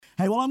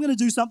Hey, well, I'm going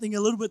to do something a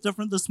little bit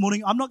different this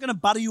morning. I'm not going to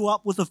butter you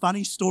up with a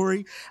funny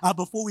story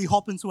before we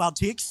hop into our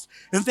text.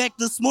 In fact,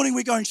 this morning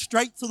we're going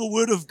straight to the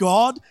Word of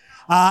God.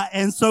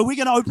 And so we're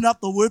going to open up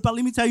the Word. But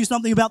let me tell you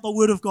something about the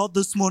Word of God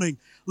this morning.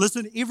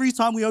 Listen, every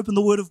time we open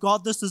the Word of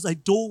God, this is a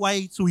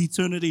doorway to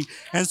eternity.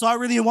 And so I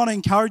really want to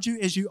encourage you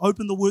as you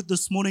open the Word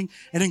this morning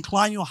and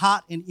incline your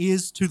heart and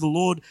ears to the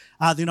Lord.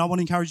 Then I want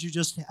to encourage you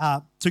just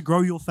to grow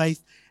your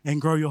faith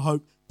and grow your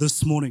hope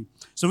this morning.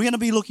 So we're going to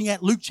be looking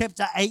at Luke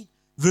chapter 8.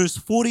 Verse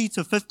 40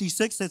 to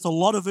 56, that's a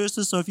lot of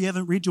verses, so if you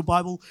haven't read your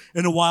Bible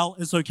in a while,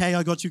 it's okay,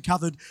 I got you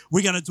covered.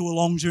 We're going to do a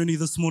long journey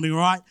this morning, all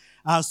right?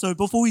 So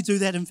before we do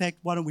that, in fact,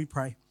 why don't we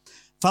pray?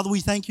 Father,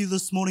 we thank you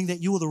this morning that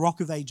you are the Rock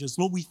of Ages.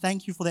 Lord, we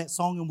thank you for that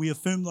song and we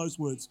affirm those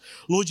words.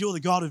 Lord, you're the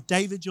God of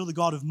David, you're the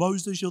God of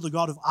Moses, you're the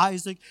God of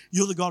Isaac,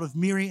 you're the God of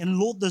Mary, and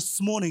Lord, this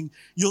morning,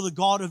 you're the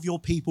God of your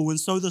people. And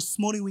so this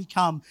morning we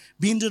come,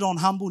 bended on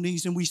humble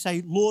knees, and we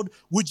say, Lord,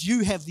 would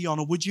you have the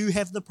honor, would you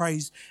have the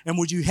praise, and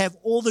would you have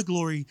all the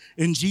glory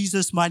in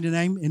Jesus' mighty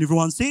name? And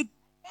everyone said,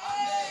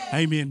 Amen.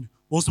 Amen.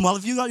 Awesome. Well,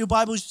 if you got your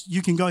Bibles,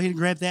 you can go ahead and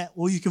grab that,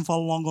 or you can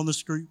follow along on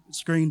the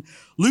screen.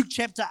 Luke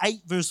chapter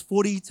 8, verse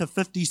 40 to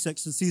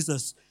 56, it says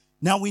this.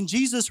 Now, when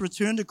Jesus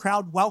returned, a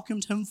crowd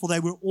welcomed him, for they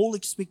were all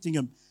expecting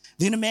him.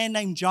 Then a man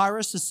named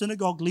Jairus, a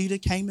synagogue leader,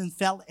 came and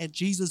fell at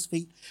Jesus'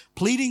 feet,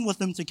 pleading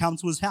with him to come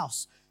to his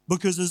house,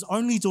 because his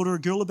only daughter, a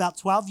girl about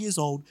 12 years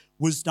old,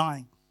 was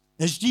dying.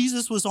 As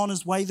Jesus was on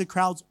his way, the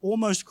crowds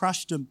almost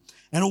crushed him,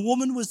 and a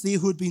woman was there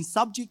who had been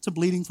subject to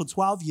bleeding for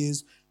 12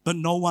 years, but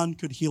no one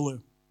could heal her.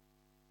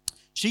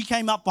 She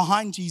came up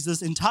behind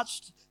Jesus and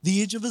touched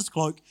the edge of his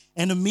cloak,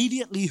 and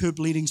immediately her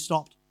bleeding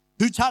stopped.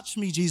 Who touched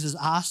me? Jesus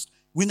asked.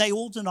 When they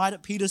all denied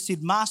it, Peter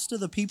said, Master,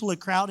 the people are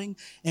crowding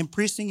and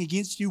pressing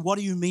against you. What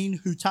do you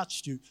mean, who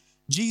touched you?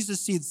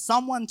 Jesus said,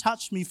 someone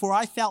touched me, for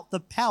I felt the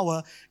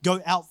power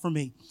go out from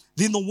me.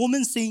 Then the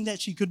woman, seeing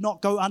that she could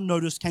not go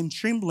unnoticed, came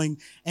trembling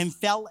and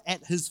fell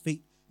at his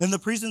feet. In the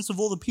presence of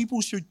all the people,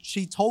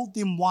 she told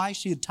them why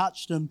she had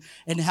touched him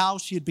and how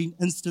she had been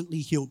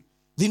instantly healed.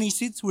 Then he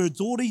said to her,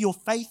 daughter, your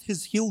faith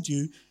has healed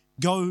you.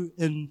 Go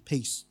in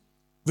peace.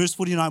 Verse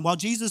 49, while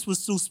Jesus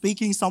was still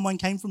speaking, someone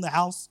came from the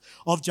house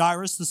of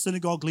Jairus, the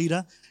synagogue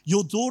leader.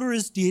 Your daughter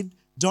is dead.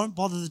 Don't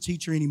bother the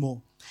teacher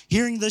anymore.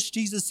 Hearing this,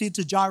 Jesus said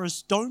to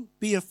Jairus, don't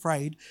be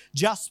afraid.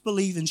 Just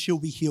believe and she'll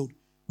be healed.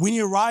 When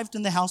he arrived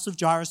in the house of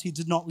Jairus, he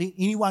did not let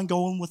anyone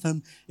go in with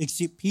him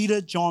except Peter,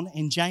 John,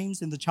 and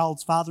James, and the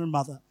child's father and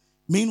mother.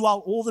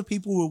 Meanwhile, all the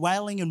people were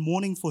wailing and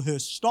mourning for her.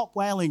 Stop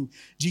wailing,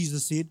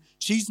 Jesus said.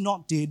 She's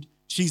not dead.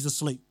 She's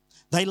asleep.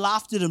 They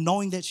laughed at him,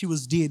 knowing that she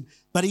was dead.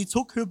 But he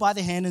took her by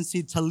the hand and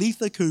said,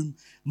 Talitha cum,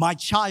 my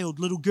child,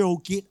 little girl,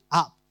 get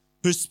up.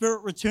 Her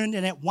spirit returned,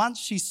 and at once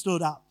she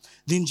stood up.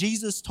 Then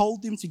Jesus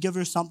told them to give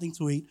her something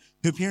to eat.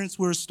 Her parents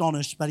were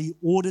astonished, but he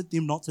ordered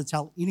them not to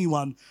tell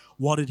anyone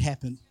what had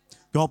happened.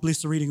 God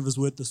bless the reading of his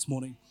word this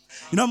morning.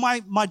 You know,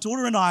 my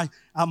daughter and I,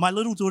 my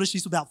little daughter,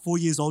 she's about 4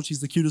 years old.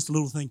 She's the cutest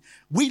little thing.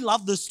 We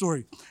love this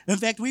story. In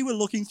fact, we were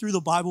looking through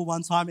the Bible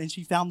one time and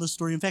she found this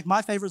story. In fact,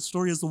 my favorite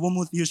story is the woman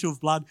with the issue of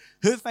blood.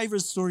 Her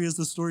favorite story is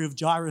the story of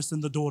Jairus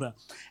and the daughter.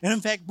 And in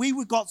fact, we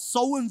got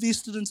so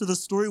invested into the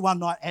story one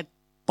night at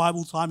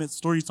Bible time, at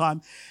story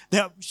time,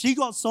 that she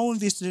got so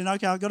invested in,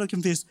 okay, I've got to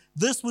confess,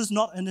 this was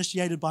not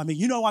initiated by me.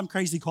 You know I'm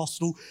crazy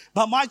Costal,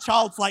 but my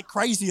child's like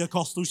crazier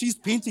Costal. She's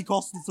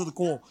Pentecostal to the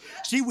core.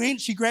 She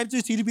grabbed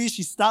her teddy bears,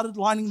 she started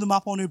lining them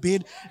up on her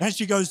bed, and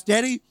she goes,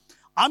 Daddy,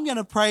 I'm going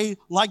to pray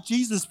like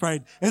Jesus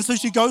prayed. And so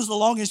she goes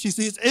along and she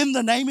says, in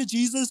the name of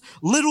Jesus,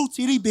 little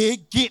teddy bear,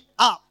 get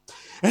up.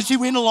 And she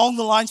went along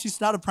the line, she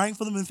started praying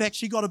for them. In fact,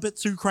 she got a bit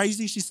too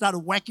crazy. She started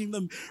whacking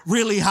them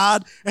really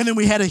hard. And then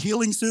we had a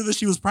healing service.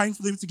 She was praying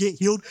for them to get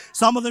healed.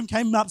 Some of them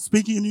came up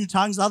speaking in new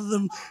tongues. Other of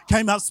them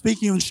came up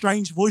speaking in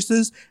strange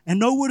voices. And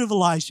no word of a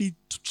lie, she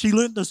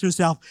learned this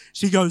herself.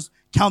 She goes,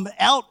 come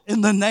out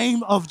in the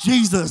name of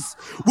Jesus.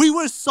 We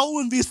were so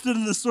invested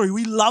in the story.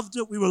 We loved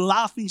it. We were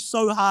laughing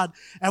so hard.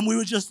 And we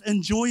were just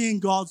enjoying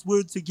God's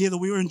word together.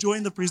 We were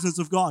enjoying the presence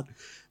of God.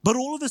 But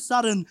all of a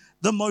sudden,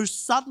 the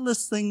most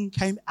subtlest thing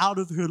came out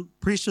of her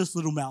precious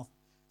little mouth.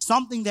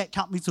 Something that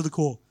cut me to the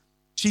core.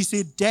 She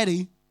said,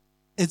 Daddy,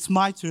 it's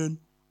my turn.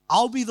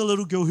 I'll be the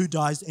little girl who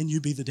dies and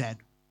you be the dad.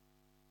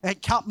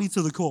 It cut me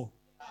to the core.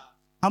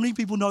 How many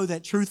people know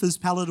that truth is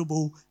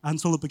palatable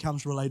until it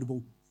becomes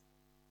relatable?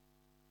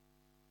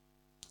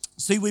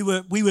 See, we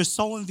were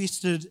so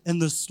invested in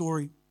this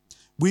story.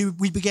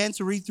 We began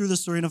to read through the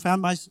story,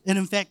 and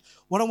in fact,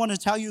 what I want to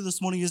tell you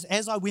this morning is,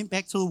 as I went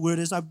back to the word,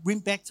 as I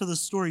went back to the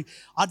story,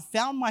 I'd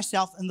found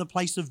myself in the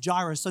place of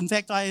Jairus. In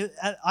fact,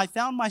 I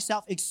found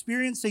myself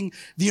experiencing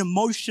the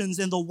emotions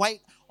and the weight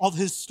of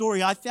his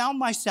story. I found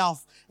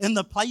myself in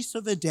the place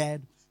of a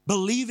dad,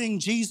 believing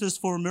Jesus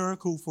for a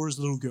miracle for his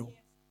little girl.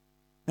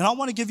 And I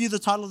want to give you the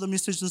title of the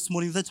message this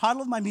morning. The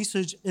title of my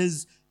message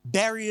is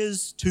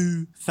Barriers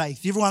to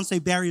Faith. Everyone say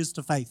barriers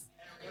to faith.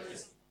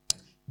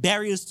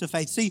 Barriers to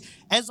faith. See,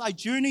 as I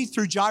journeyed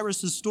through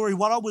Jairus' story,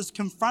 what I was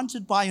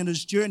confronted by in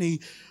his journey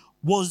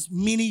was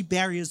many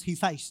barriers he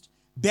faced.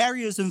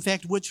 Barriers, in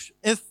fact, which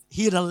if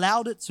he had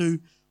allowed it to,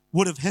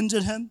 would have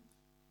hindered him,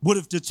 would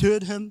have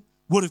deterred him,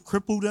 would have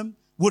crippled him,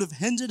 would have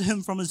hindered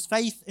him from his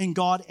faith in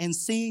God and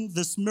seeing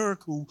this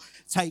miracle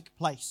take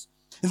place.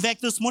 In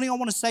fact, this morning I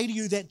want to say to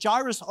you that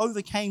Jairus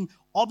overcame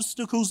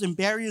obstacles and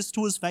barriers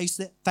to his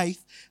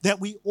faith that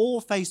we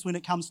all face when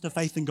it comes to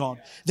faith in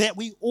God, that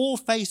we all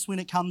face when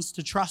it comes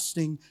to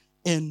trusting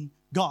in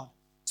God.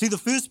 See, the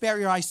first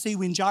barrier I see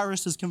when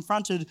Jairus is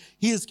confronted,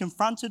 he is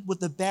confronted with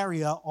the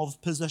barrier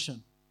of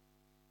position.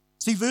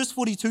 See, verse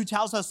 42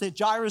 tells us that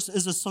Jairus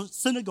is a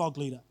synagogue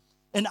leader.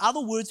 In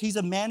other words, he's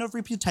a man of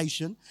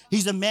reputation,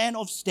 he's a man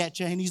of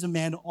stature, and he's a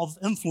man of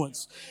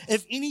influence.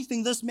 If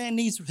anything, this man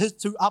needs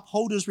to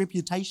uphold his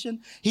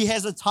reputation. He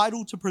has a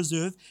title to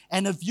preserve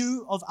and a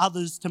view of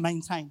others to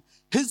maintain.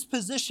 His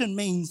position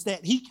means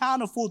that he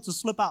can't afford to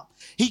slip up.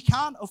 He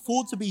can't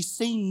afford to be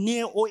seen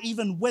near or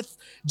even with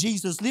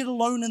Jesus, let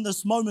alone in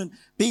this moment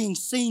being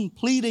seen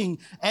pleading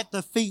at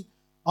the feet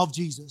of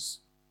Jesus.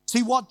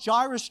 See, what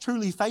Jairus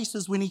truly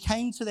faces when he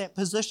came to that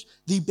position,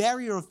 the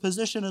barrier of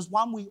position, is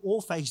one we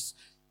all face.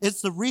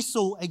 It's the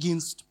wrestle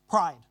against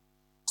pride.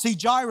 See,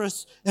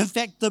 Jairus, in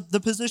fact,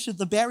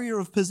 the barrier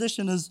of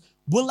position is,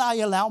 will I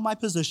allow my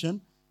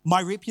position,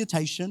 my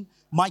reputation,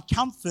 my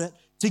comfort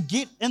to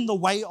get in the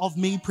way of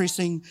me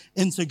pressing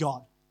into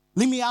God?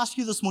 Let me ask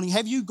you this morning,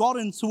 have you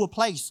gotten to a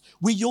place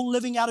where you're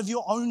living out of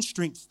your own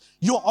strength,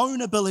 your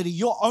own ability,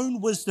 your own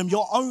wisdom,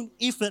 your own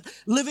effort,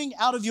 living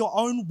out of your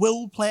own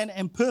will, plan,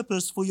 and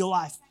purpose for your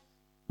life?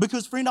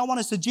 Because, friend, I want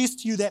to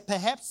suggest to you that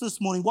perhaps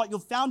this morning what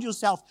you've found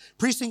yourself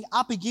pressing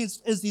up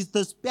against is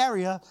this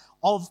barrier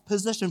of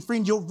position.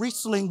 Friend, you're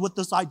wrestling with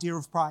this idea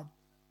of pride.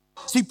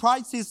 See,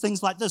 pride says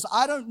things like this: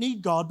 I don't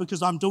need God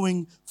because I'm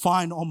doing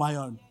fine on my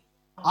own.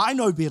 I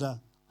know better.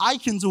 I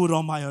can do it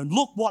on my own.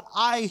 Look what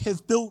I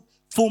have built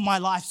for my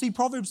life. See,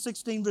 Proverbs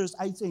 16 verse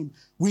 18,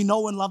 we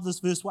know and love this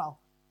verse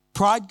well.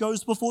 Pride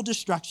goes before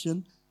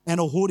destruction, and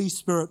a haughty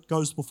spirit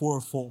goes before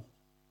a fall.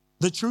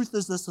 The truth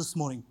is this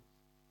morning: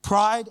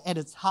 pride at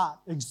its heart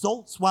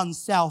exalts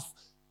oneself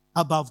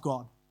above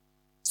God.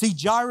 See,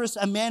 Jairus,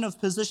 a man of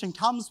position,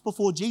 comes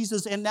before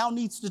Jesus and now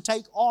needs to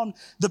take on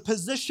the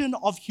position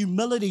of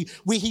humility,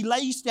 where he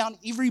lays down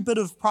every bit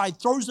of pride,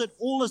 throws it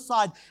all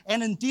aside,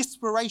 and in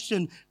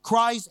desperation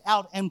cries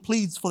out and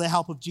pleads for the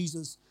help of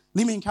Jesus.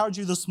 Let me encourage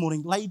you this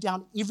morning, lay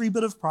down every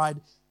bit of pride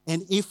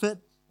and effort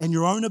and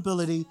your own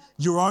ability,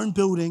 your own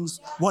buildings,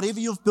 whatever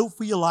you've built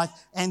for your life,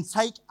 and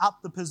take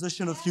up the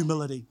position of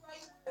humility.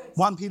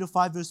 1 Peter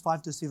 5 verse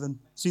 5 to 7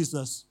 says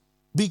this: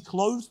 be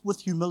clothed with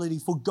humility,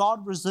 for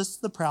God resists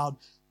the proud,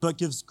 but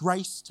gives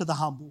grace to the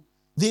humble.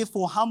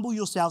 Therefore, humble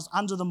yourselves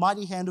under the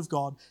mighty hand of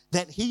God,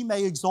 that he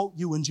may exalt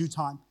you in due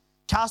time,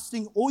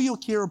 casting all your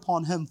care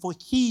upon him, for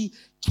he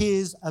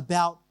cares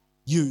about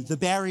you. The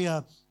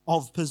barrier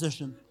of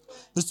position.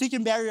 The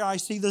second barrier I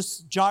see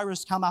this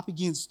Jairus come up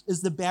against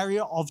is the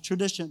barrier of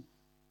tradition.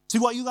 See,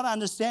 what you got to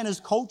understand is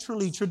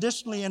culturally,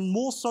 traditionally, and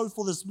more so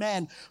for this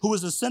man who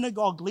is a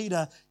synagogue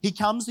leader, he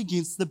comes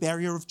against the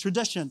barrier of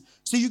tradition.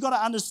 So you got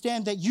to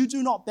understand that you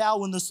do not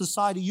bow in this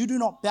society. You do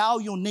not bow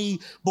your knee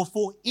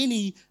before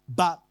any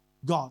but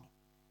God.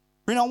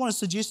 Friend, I want to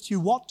suggest to you,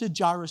 what did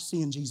Jairus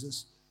see in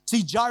Jesus?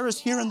 See, Jairus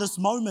here in this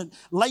moment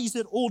lays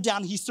it all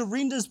down. He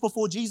surrenders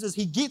before Jesus.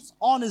 He gets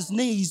on his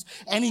knees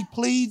and he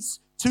pleads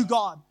to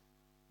God.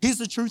 Here's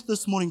the truth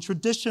this morning: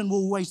 tradition will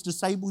always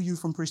disable you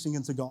from pressing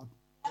into God.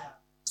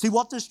 See,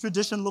 what does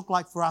tradition look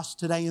like for us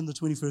today in the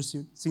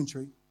 21st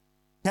century?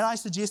 Can I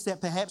suggest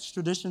that perhaps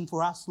tradition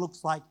for us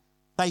looks like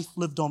faith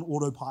lived on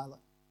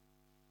autopilot?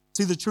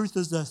 See, the truth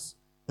is this: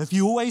 if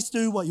you always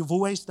do what you've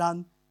always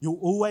done, you'll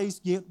always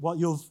get what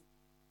you've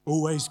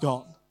always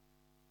got.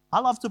 I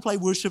love to play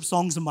worship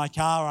songs in my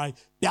car. I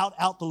bout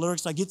out the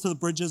lyrics. I get to the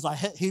bridges. I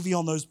hit heavy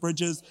on those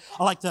bridges.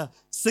 I like to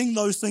sing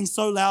those things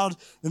so loud.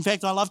 In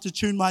fact, I love to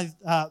tune my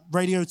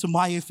radio to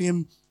Life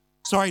FM,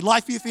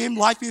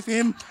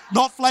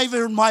 not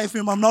Flavor in My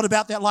FM. I'm not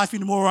about that life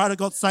anymore, right? I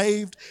got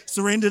saved,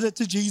 surrendered it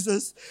to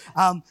Jesus.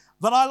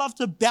 But I love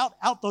to bout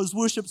out those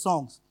worship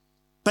songs.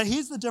 But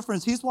here's the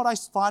difference. Here's what I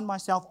find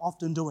myself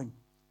often doing.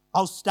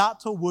 I'll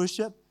start to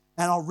worship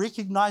and I'll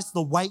recognize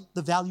the weight,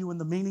 the value, and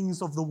the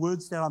meanings of the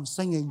words that I'm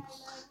singing.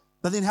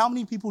 But then how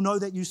many people know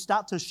that you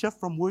start to shift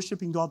from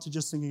worshiping God to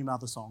just singing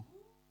another song?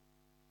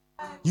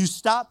 You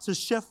start to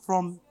shift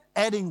from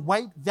adding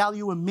weight,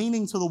 value, and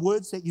meaning to the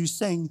words that you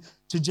sing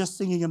to just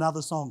singing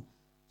another song,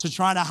 to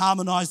trying to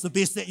harmonize the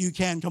best that you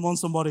can. Come on,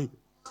 somebody.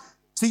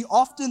 See,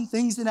 often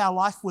things in our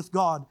life with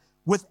God,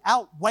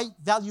 without weight,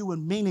 value,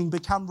 and meaning,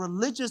 become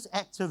religious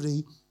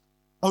activity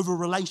over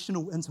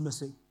relational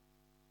intimacy.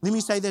 Let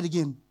me say that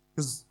again,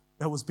 because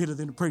that was better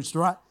than it preached,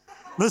 right?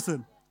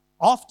 Listen,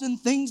 often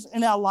things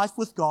in our life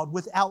with God,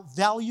 without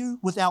value,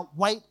 without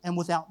weight, and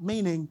without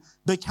meaning,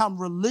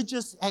 become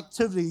religious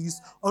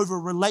activities over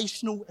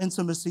relational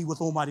intimacy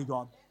with Almighty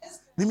God.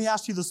 Let me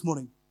ask you this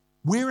morning,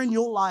 where in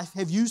your life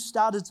have you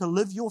started to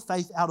live your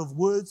faith out of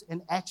words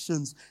and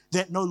actions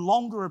that no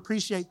longer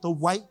appreciate the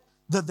weight,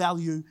 the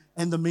value,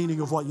 and the meaning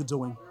of what you're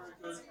doing?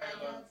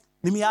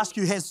 Let me ask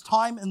you, has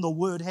time in the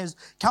Word, has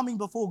coming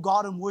before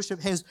God in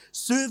worship, has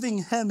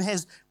serving Him,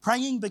 has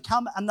praying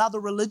become another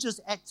religious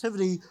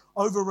activity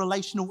over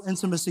relational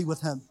intimacy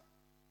with Him?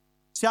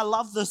 See, I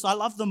love this. I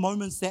love the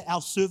moments that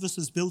our service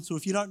is built to.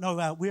 If you don't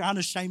know, we're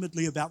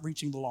unashamedly about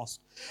reaching the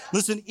lost.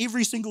 Listen,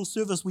 every single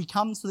service, we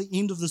come to the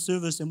end of the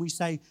service and we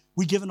say,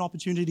 we give an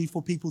opportunity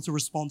for people to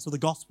respond to the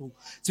gospel,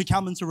 to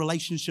come into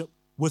relationship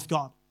with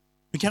God.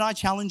 But can I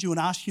challenge you and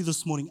ask you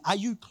this morning, are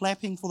you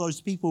clapping for those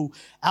people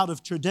out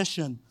of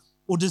tradition?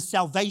 Or does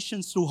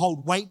salvation still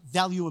hold weight,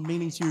 value, and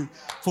meaning to you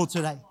for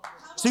today?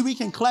 See, we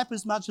can clap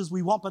as much as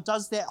we want, but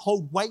does that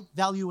hold weight,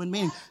 value, and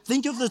meaning?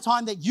 Think of the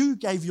time that you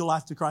gave your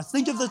life to Christ.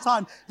 Think of the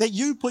time that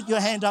you put your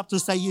hand up to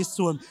say yes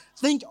to Him.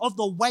 Think of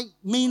the weight,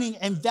 meaning,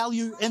 and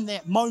value in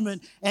that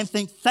moment and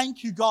think,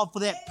 thank you, God, for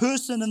that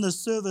person in the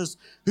service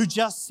who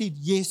just said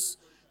yes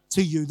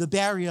to you. The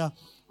barrier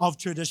of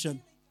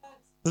tradition.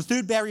 The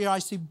third barrier I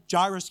see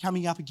Jairus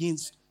coming up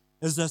against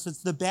is this.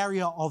 It's the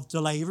barrier of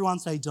delay. Everyone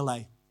say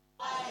delay.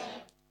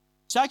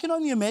 So I can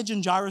only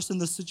imagine Jairus in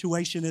this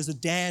situation as a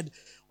dad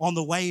on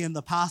the way in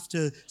the path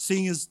to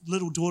seeing his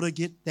little daughter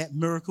get that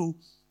miracle.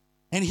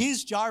 And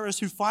here's Jairus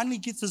who finally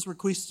gets his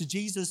request to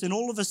Jesus, and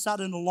all of a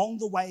sudden along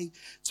the way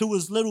to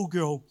his little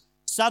girl,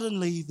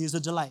 suddenly there's a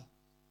delay.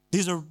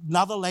 There's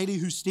another lady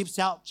who steps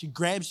out, she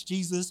grabs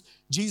Jesus.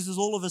 Jesus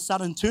all of a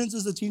sudden turns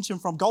his attention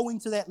from going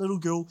to that little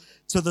girl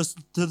to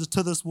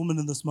this woman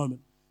in this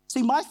moment.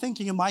 See, my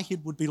thinking in my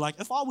head would be like,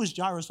 if I was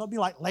Jairus, I'd be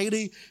like,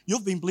 lady,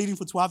 you've been bleeding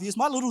for 12 years.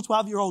 My little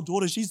 12-year-old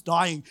daughter, she's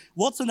dying.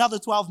 What's another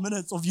 12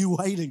 minutes of you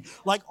waiting?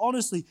 Like,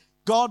 honestly,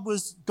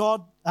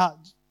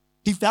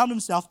 he found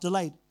himself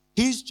delayed.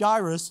 Here's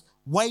Jairus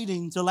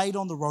waiting, delayed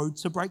on the road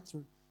to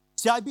breakthrough.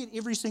 See, I bet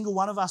every single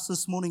one of us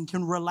this morning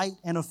can relate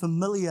and are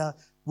familiar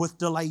with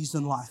delays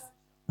in life.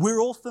 We're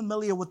all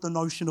familiar with the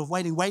notion of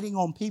waiting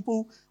on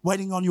people,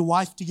 waiting on your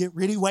wife to get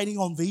ready, waiting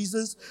on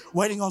visas,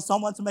 waiting on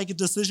someone to make a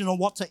decision on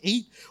what to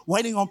eat,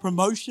 waiting on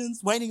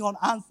promotions, waiting on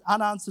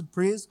unanswered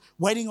prayers,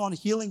 waiting on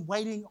healing,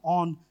 waiting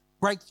on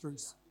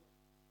breakthroughs.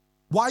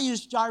 Why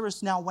is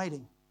Jairus now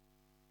waiting?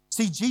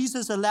 See,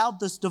 Jesus allowed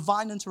this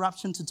divine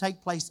interruption to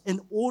take place in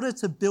order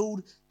to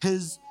build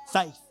his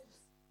faith.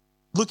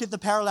 Look at the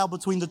parallel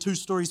between the two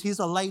stories. Here's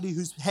a lady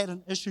who's had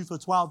an issue for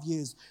 12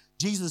 years.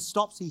 Jesus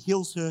stops, he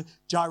heals her.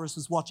 Jairus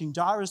is watching.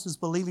 Jairus is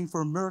believing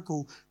for a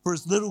miracle for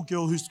his little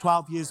girl who's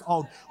 12 years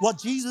old. What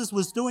Jesus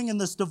was doing in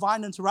this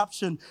divine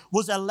interruption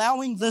was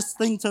allowing this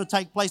thing to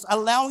take place,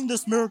 allowing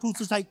this miracle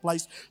to take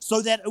place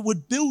so that it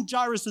would build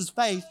Jairus'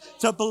 faith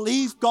to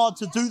believe God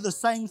to do the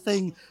same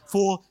thing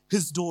for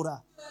his daughter.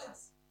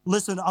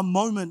 Listen, a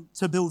moment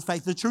to build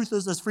faith. The truth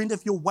is this, friend,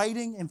 if you're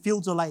waiting and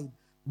feel delayed,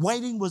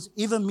 waiting was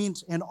ever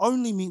meant and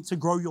only meant to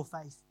grow your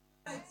faith.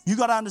 You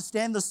got to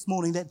understand this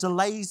morning that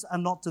delays are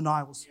not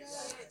denials.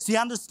 See,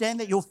 understand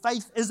that your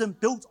faith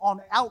isn't built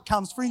on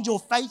outcomes. Friend, your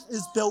faith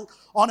is built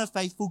on a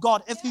faithful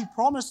God. If he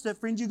promised it,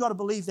 friend, you got to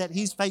believe that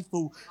he's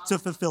faithful to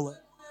fulfill it.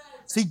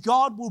 See,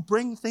 God will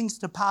bring things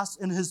to pass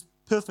in his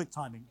perfect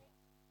timing.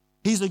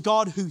 He's a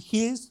God who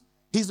hears,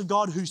 he's a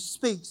God who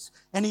speaks,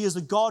 and he is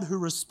a God who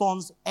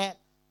responds at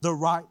the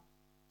right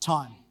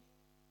time.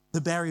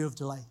 The barrier of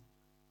delay.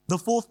 The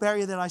fourth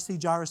barrier that I see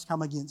Jairus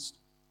come against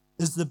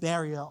is the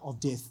barrier of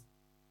death.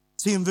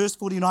 See, in verse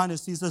 49, it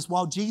says this,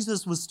 while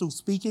Jesus was still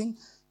speaking,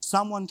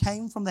 someone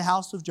came from the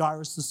house of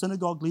Jairus, the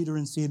synagogue leader,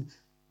 and said,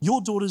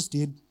 your daughter's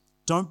dead.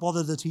 Don't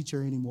bother the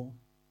teacher anymore.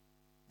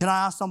 Can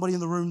I ask somebody in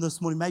the room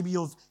this morning, maybe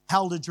you've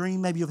held a dream,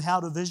 maybe you've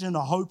held a vision,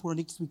 a hope, or an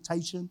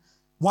expectation.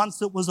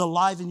 Once it was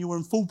alive and you were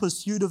in full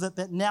pursuit of it,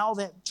 but now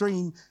that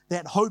dream,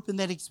 that hope, and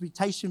that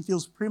expectation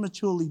feels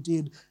prematurely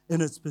dead in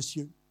its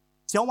pursuit.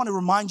 See, I want to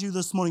remind you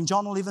this morning,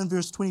 John 11,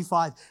 verse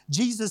 25,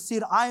 Jesus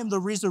said, I am the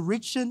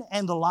resurrection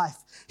and the life.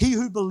 He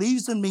who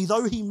believes in me,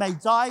 though he may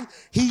die,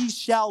 he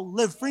shall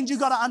live. Friend, you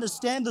got to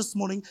understand this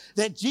morning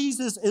that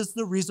Jesus is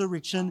the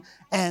resurrection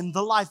and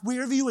the life.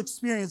 Wherever you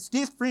experience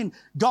death, friend,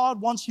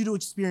 God wants you to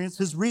experience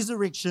his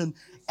resurrection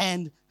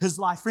and his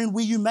life. Friend,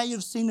 where you may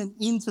have seen an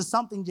end to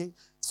something,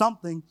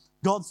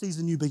 God sees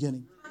a new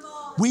beginning.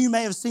 Where you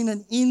may have seen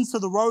an end to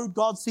the road,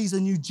 God sees a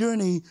new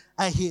journey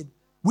ahead.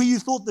 Where you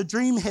thought the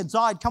dream had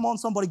died, come on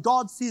somebody,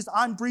 God says,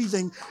 I'm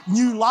breathing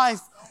new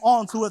life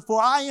onto it.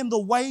 For I am the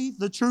way,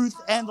 the truth,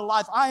 and the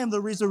life. I am the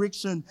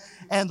resurrection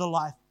and the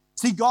life.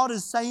 See, God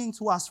is saying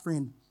to us,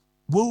 friend,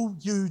 will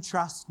you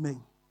trust me?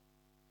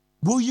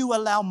 Will you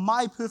allow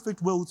my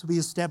perfect will to be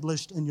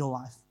established in your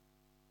life?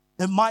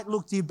 It might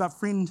look dead, but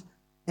friend,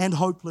 and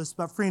hopeless,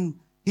 but friend,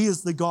 he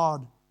is the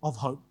God of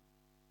hope.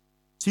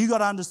 So you got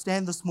to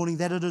understand this morning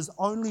that it is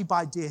only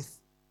by death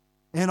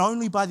and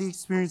only by the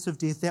experience of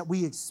death that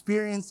we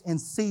experience and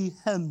see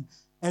him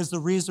as the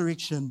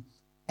resurrection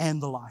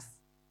and the life.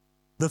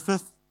 The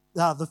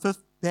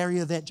fifth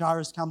barrier that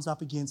Jairus comes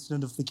up against,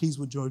 and if the keys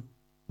would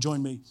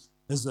join me,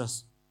 is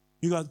this.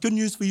 You got good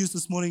news for you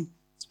this morning.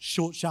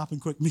 Short, sharp,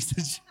 and quick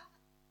message.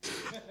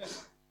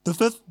 The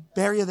fifth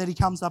barrier that he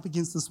comes up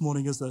against this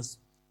morning is this.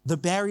 The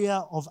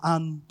barrier of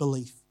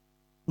unbelief.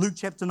 Luke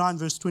chapter 9,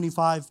 verse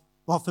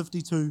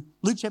 52.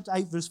 Luke chapter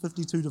 8, verse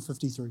 52 to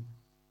 53.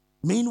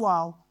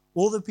 Meanwhile,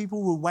 all the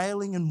people were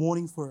wailing and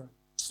mourning for her.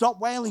 Stop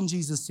wailing,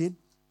 Jesus said.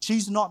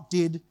 She's not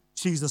dead,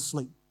 she's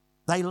asleep.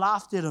 They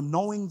laughed at him,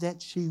 knowing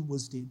that she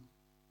was dead.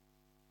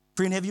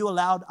 Friend, have you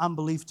allowed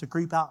unbelief to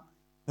creep out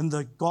in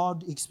the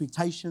God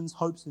expectations,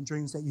 hopes, and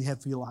dreams that you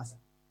have for your life?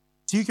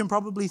 So you can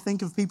probably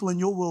think of people in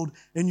your world,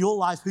 in your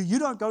life, who you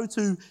don't go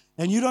to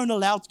and you don't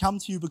allow to come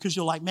to you because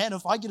you're like, man,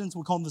 if I get into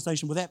a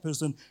conversation with that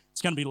person,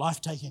 it's going to be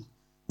life-taking.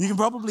 You can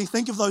probably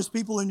think of those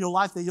people in your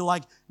life that you're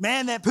like,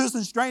 man, that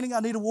person's draining. I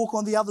need to walk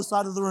on the other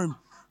side of the room.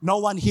 No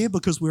one here,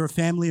 because we're a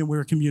family and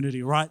we're a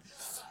community, right?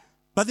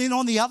 But then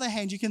on the other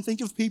hand, you can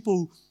think of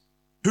people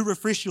who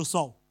refresh your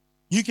soul.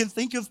 You can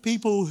think of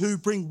people who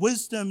bring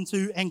wisdom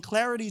to and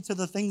clarity to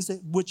the things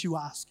that which you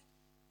ask.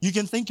 You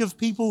can think of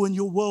people in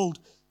your world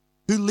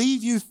who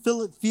leave you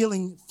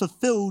feeling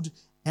fulfilled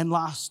and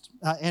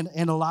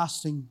a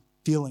lasting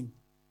feeling.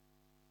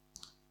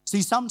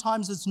 See,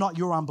 sometimes it's not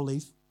your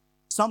unbelief.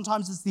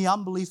 Sometimes it's the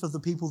unbelief of the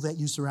people that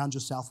you surround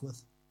yourself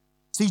with.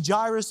 See,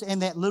 Jairus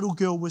and that little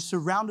girl were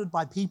surrounded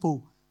by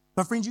people.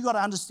 But friends, you got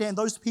to understand,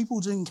 those people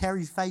didn't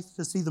carry faith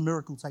to see the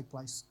miracle take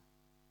place.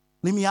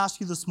 Let me ask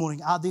you this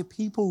morning, are there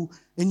people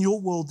in your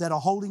world that are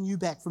holding you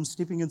back from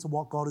stepping into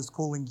what God is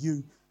calling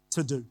you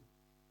to do?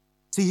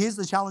 See, here's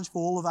the challenge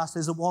for all of us,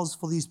 as it was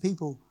for these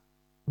people.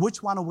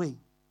 Which one are we?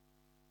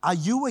 Are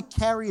you a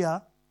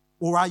carrier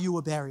or are you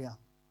a barrier?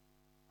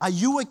 Are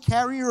you a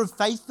carrier of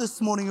faith this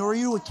morning, or are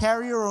you a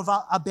carrier of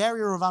a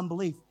barrier of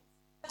unbelief?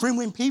 Friend,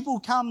 when people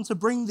come to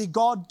bring their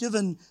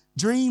God-given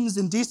dreams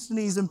and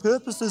destinies and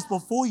purposes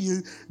before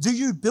you, do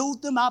you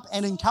build them up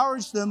and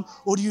encourage them,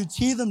 or do you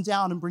tear them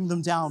down and bring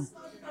them down?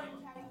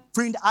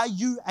 Friend, are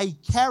you a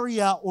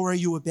carrier or are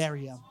you a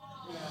barrier?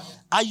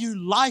 Are you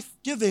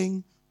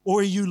life-giving or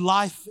are you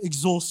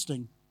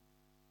life-exhausting?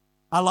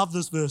 I love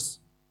this verse.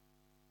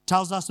 It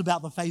tells us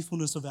about the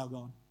faithfulness of our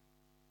God.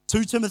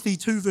 2 Timothy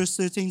 2 verse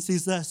 13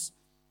 says this: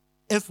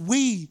 if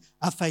we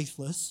are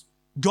faithless,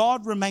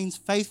 God remains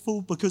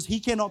faithful, because he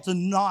cannot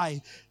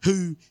deny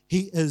who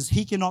he is.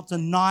 He cannot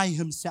deny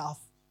himself.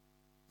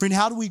 Friend,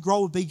 how do we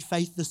grow a big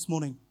faith this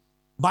morning?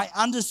 By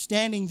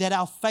understanding that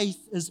our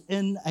faith is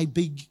in a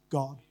big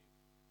God.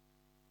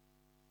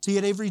 See,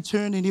 at every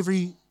turn and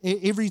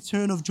every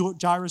turn of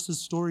Jairus'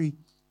 story,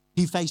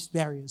 he faced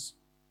barriers.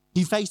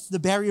 He faced the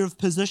barrier of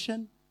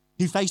position.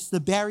 He faced the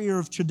barrier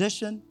of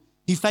tradition.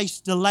 He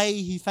faced delay.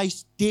 He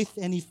faced death,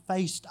 and he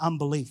faced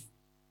unbelief.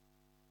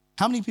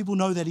 How many people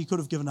know that he could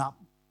have given up?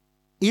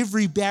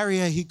 Every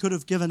barrier he could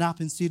have given up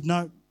and said,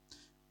 no,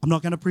 I'm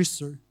not going to press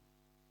through.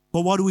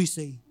 But what do we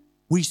see?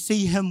 We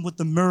see him with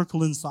the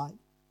miracle inside.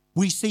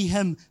 We see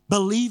him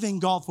believing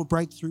God for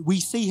breakthrough. We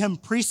see him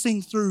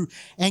pressing through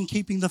and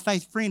keeping the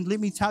faith. Friend, let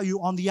me tell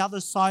you, on the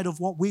other side of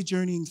what we're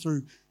journeying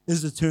through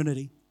is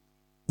eternity.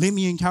 Let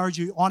me encourage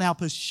you, on our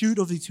pursuit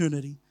of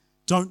eternity,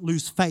 don't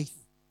lose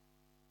faith.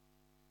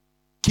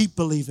 Keep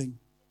believing.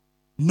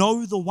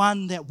 Know the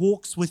one that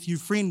walks with you.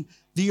 Friend,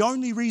 the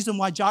only reason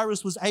why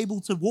Jairus was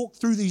able to walk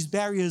through these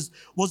barriers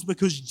was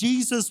because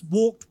Jesus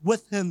walked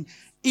with him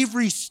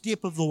every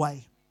step of the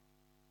way.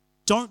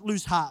 Don't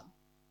lose heart.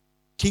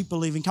 Keep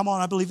believing. Come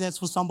on, I believe that's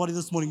for somebody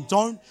this morning.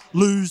 Don't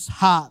lose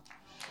heart.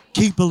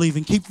 Keep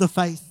believing. Keep the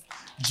faith.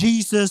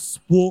 Jesus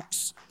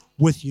walks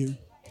with you.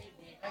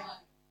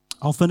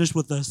 I'll finish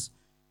with this.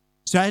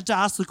 So I had to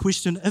ask the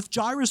question, if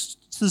Jairus'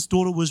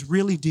 daughter was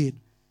really dead,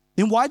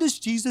 then why does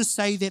Jesus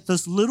say that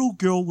this little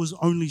girl was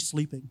only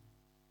sleeping?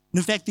 And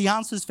in fact, the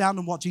answer is found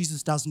in what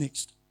Jesus does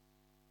next.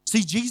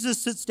 See,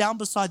 Jesus sits down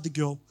beside the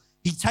girl.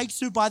 He takes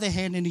her by the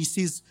hand and he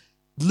says,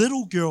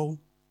 little girl,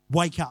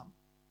 wake up.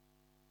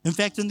 In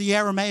fact, in the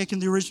Aramaic, in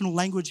the original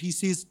language, he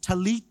says,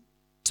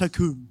 Talitha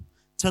kum,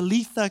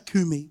 Talitha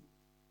kumi.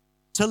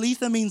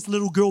 Talitha means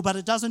little girl, but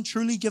it doesn't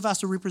truly give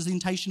us a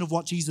representation of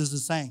what Jesus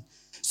is saying.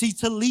 See,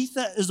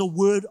 Talitha is a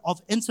word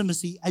of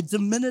intimacy, a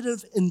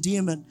diminutive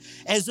endearment,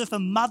 as if a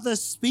mother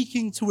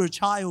speaking to her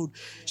child.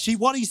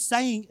 What he's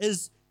saying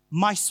is,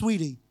 my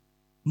sweetie,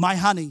 my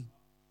honey,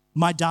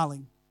 my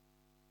darling.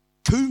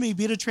 Kumi,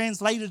 better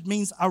translated,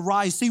 means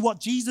arise. See, what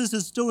Jesus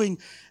is doing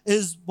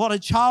is what a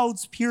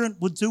child's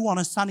parent would do on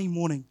a sunny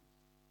morning.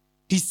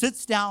 He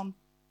sits down,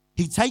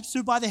 he takes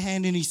her by the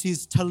hand, and he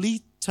says,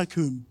 Talitha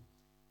kum,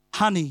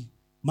 honey,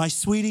 my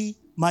sweetie,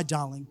 my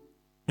darling,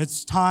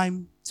 it's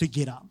time to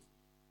get up.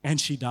 And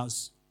she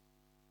does.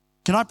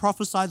 Can I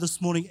prophesy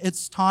this morning?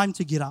 It's time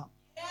to get up.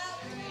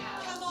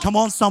 Come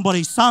on,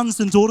 somebody,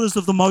 sons and daughters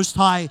of the Most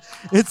High,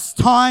 it's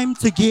time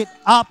to get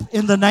up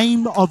in the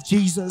name of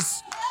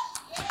Jesus.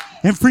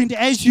 And friend,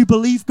 as you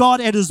believe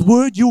God at his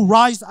word, you'll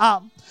rise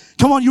up.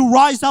 Come on, you'll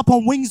rise up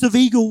on wings of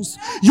eagles.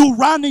 You'll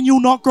run and you'll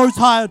not grow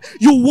tired.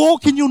 You'll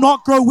walk and you'll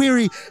not grow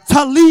weary.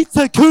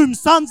 Talitha kum,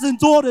 sons and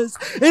daughters,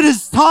 it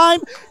is time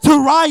to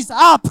rise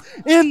up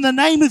in the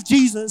name of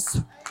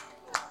Jesus.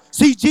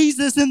 See,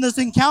 Jesus in this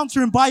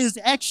encounter and by his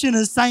action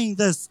is saying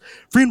this.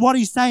 Friend, what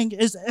he's saying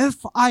is,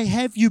 if I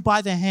have you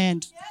by the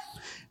hand,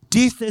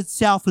 death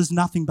itself is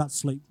nothing but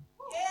sleep.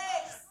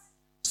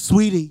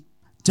 Sweetie,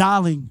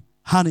 darling,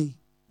 honey,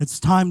 it's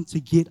time to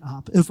get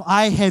up. If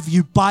I have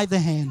you by the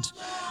hand,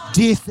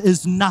 death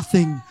is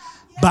nothing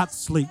but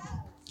sleep.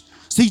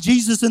 See,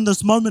 Jesus in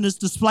this moment is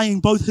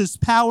displaying both his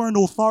power and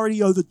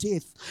authority over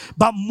death.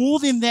 But more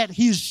than that,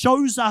 he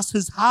shows us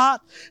his heart,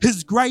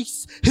 his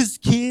grace, his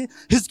care,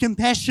 his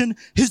compassion,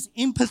 his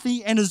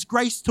empathy, and his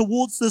grace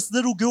towards this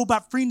little girl.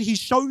 But friend, he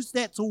shows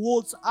that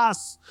towards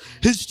us,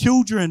 his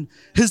children,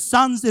 his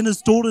sons and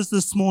his daughters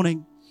this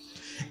morning.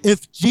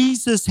 If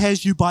Jesus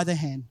has you by the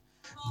hand,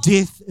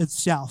 death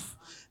itself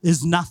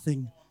is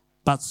nothing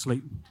but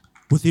sleep.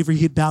 With every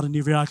head bowed and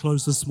every eye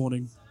closed this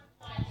morning.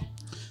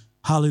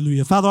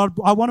 Hallelujah. Father,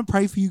 I want to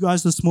pray for you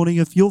guys this morning.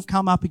 If you've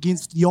come up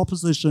against the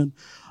opposition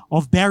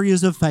of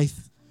barriers of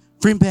faith,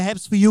 friend,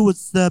 perhaps for you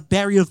it's the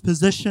barrier of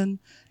position,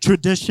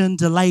 tradition,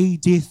 delay,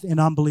 death, and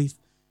unbelief.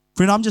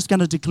 Friend, I'm just going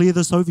to declare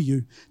this over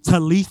you.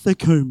 Talitha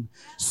kum,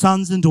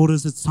 sons and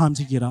daughters, it's time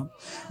to get up.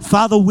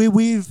 Father, where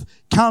we've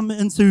come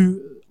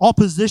into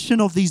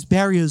opposition of these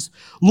barriers,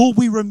 Lord,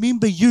 we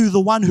remember you,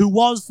 the one who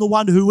was, the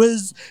one who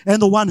is,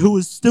 and the one who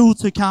is still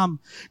to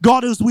come.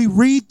 God, as we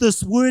read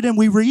this word and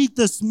we read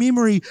this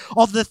memory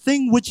of the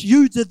thing which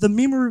you did, the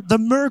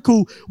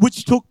miracle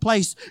which took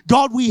place,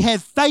 God, we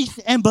have faith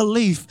and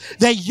belief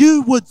that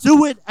you would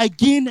do it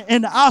again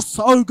in us,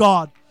 oh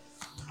God.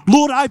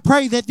 Lord, I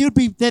pray that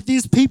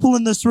there's people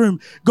in this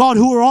room, God,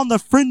 who are on the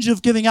fringe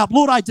of giving up.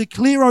 Lord, I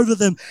declare over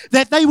them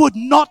that they would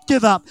not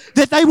give up,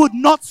 that they would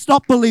not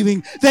stop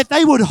believing, that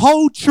they would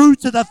hold true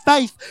to the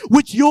faith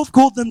which you've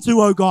called them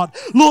to, oh God.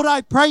 Lord,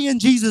 I pray in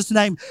Jesus'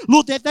 name,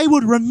 Lord, that they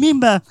would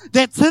remember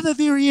that to the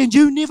very end,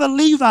 you never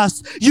leave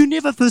us, you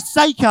never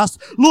forsake us.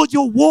 Lord,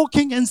 you're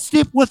walking in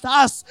step with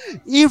us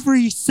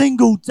every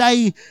single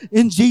day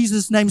in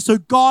Jesus' name. So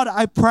God,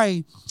 I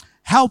pray,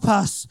 help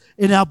us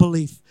in our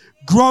belief.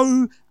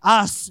 Grow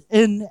us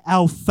in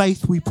our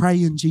faith, we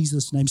pray in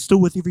Jesus' name.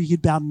 Still with every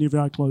head bowed and every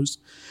eye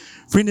closed.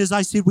 Friend, as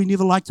I said, we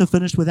never like to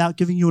finish without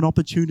giving you an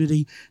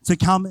opportunity to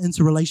come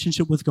into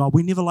relationship with God.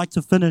 We never like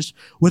to finish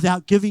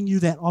without giving you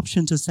that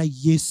option to say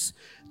yes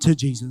to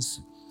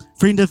Jesus.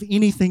 Friend, if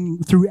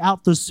anything,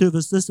 throughout this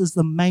service, this is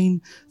the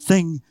main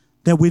thing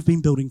that we've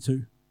been building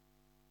to.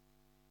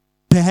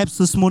 Perhaps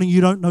this morning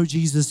you don't know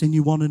Jesus and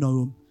you want to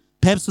know him.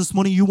 Perhaps this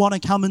morning you want to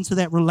come into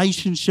that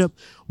relationship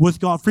with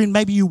God. Friend,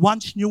 maybe you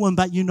once knew him,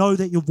 but you know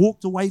that you've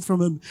walked away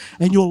from him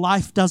and your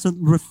life doesn't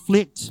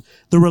reflect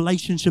the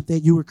relationship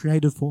that you were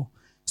created for.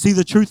 See,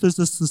 the truth is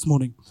this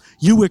morning.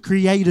 You were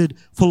created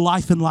for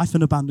life and life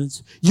in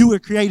abundance. You were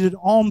created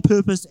on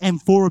purpose and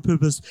for a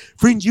purpose.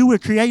 Friend, you were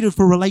created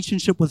for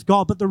relationship with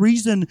God. But the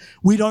reason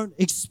we don't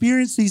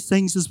experience these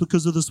things is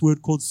because of this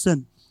word called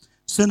sin.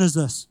 Sin is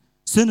this.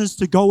 Sin is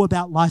to go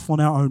about life on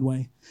our own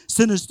way.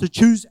 Sin is to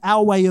choose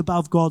our way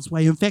above God's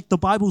way. In fact, the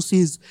Bible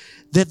says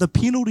that the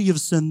penalty of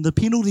sin, the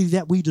penalty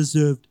that we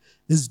deserved,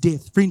 is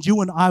death. Friends,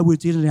 you and I were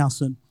dead in our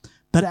sin.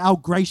 But our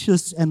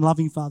gracious and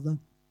loving Father,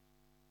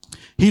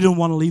 he didn't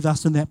want to leave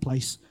us in that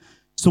place.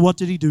 So what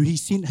did he do? He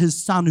sent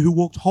his son who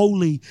walked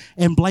holy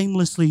and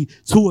blamelessly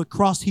to a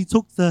cross. He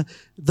took the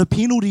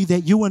penalty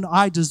that you and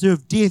I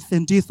deserved, death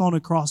and death on a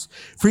cross.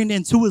 Friend,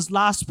 and to his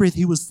last breath,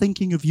 he was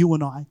thinking of you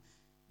and I.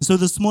 So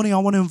this morning, I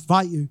want to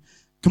invite you.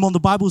 Come on, the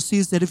Bible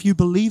says that if you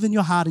believe in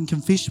your heart and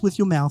confess with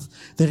your mouth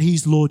that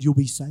he's Lord, you'll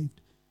be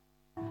saved.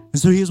 And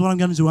so here's what I'm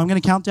going to do. I'm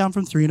going to count down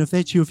from 3. And if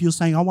that's you, if you're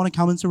saying, I want to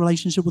come into a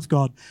relationship with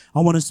God,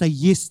 I want to say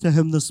yes to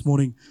him this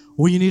morning,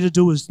 all you need to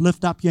do is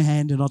lift up your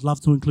hand and I'd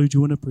love to include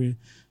you in a prayer.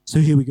 So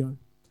here we go.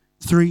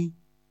 3,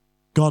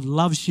 God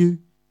loves you.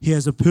 He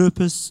has a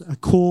purpose, a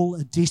call,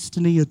 a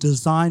destiny, a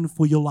design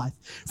for your life.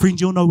 Friend,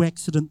 you're no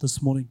accident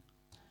this morning.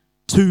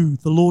 2,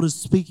 the Lord is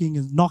speaking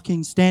and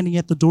knocking, standing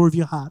at the door of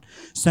your heart,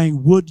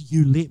 saying, would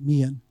you let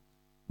me in?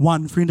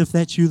 1, friend, if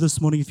that's you this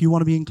morning, if you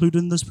want to be included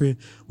in this prayer,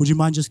 would you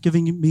mind just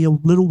giving me a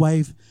little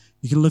wave?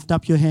 You can lift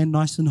up your hand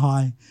nice and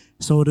high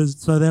so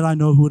that I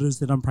know who it is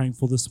that I'm praying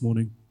for this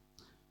morning.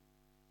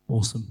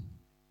 Awesome.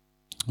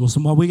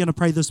 Well, we're going to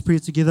pray this prayer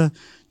together.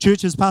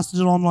 Church, as Pastor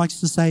John likes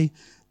to say,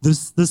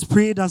 this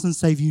prayer doesn't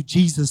save you,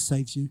 Jesus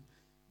saves you.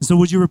 So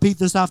would you repeat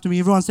this after me?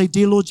 Everyone say,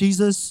 Dear Lord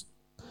Jesus,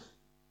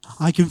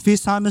 I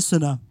confess I'm a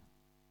sinner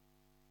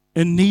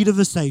in need of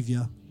a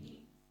Savior.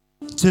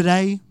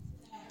 Today,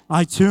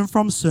 I turn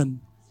from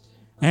sin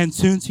and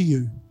turn to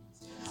you.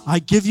 I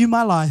give you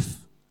my life,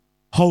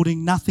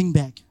 holding nothing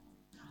back.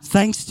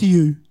 Thanks to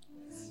you,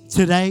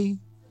 today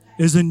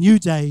is a new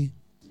day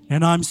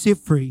and I'm set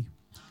free.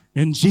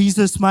 In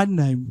Jesus' mighty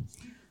name.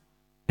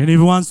 And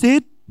everyone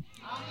said,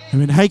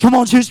 Amen. Hey, come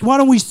on, church, why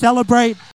don't we celebrate?